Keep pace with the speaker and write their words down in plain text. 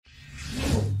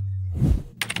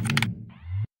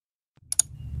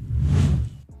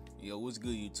Yo, what's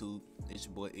good, YouTube? It's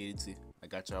your boy Edxtty. I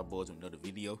got y'all boys with another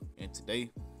video, and today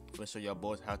I'm gonna show y'all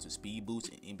boys how to speed boost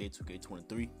in NBA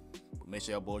 2K23. But make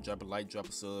sure y'all boys drop a like, drop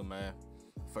a sub, man.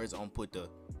 First, I'm gonna put the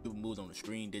moves on the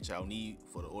screen that y'all need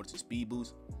for the order to speed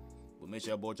boost. But make sure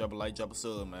y'all boys drop a like, drop a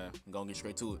sub, man. I'm gonna get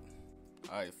straight to it.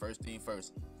 All right, first thing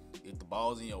first. If the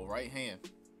ball's in your right hand,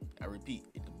 I repeat,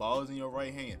 if the ball's in your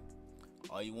right hand,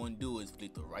 all you want to do is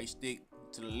flick the right stick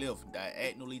to the left,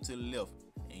 diagonally to the left,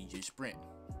 and you just sprint.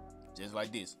 Just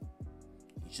like this.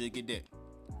 You should get that.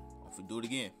 I'm finna do it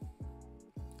again.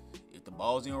 If the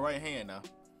ball's in your right hand now,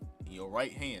 in your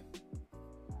right hand,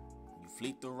 you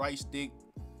flick the right stick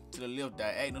to the left,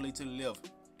 diagonally to the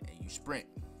left, and you sprint.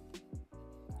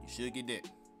 You should get that.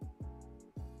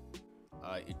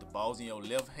 Alright, if the ball's in your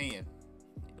left hand,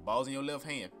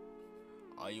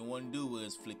 all you want to do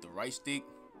is flick the right stick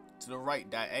to the right,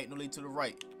 diagonally to the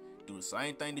right. Do the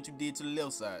same thing that you did to the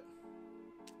left side.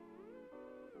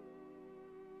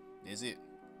 That's it.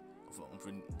 I'm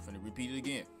finna repeat it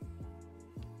again.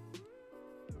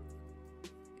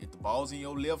 If the ball's in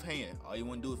your left hand, all you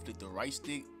want to do is flick the right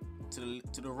stick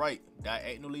to the right,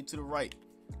 diagonally to the right.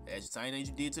 That's the same thing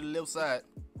you did to the left side.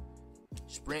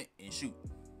 Sprint and shoot.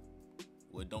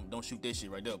 Well, don't shoot that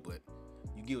shit right there, but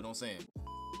you get what I'm saying.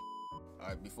 All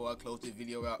right, before I close this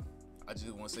video out, I just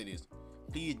want to say this.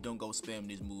 Please don't go spamming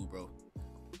this move, bro.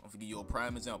 I'm gonna give you a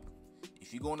prime example.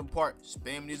 If you go in the park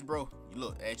spamming this, bro, you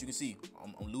look, as you can see,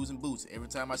 I'm losing boosts every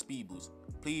time I speed boost.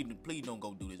 Please don't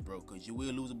go do this, bro, because you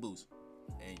will lose a boost.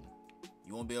 And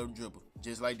you won't be able to dribble.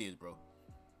 Just like this, bro.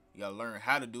 You gotta learn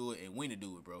how to do it and when to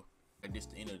do it, bro. This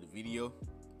is the end of the video.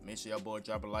 Make sure y'all boys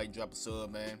drop a like, drop a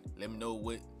sub, man. Let me know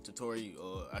what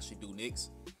tutorial I should do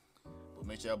next. But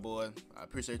make sure y'all boys, I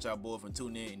appreciate y'all boys for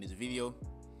tuning in this video.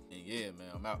 And yeah, man,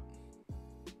 I'm out.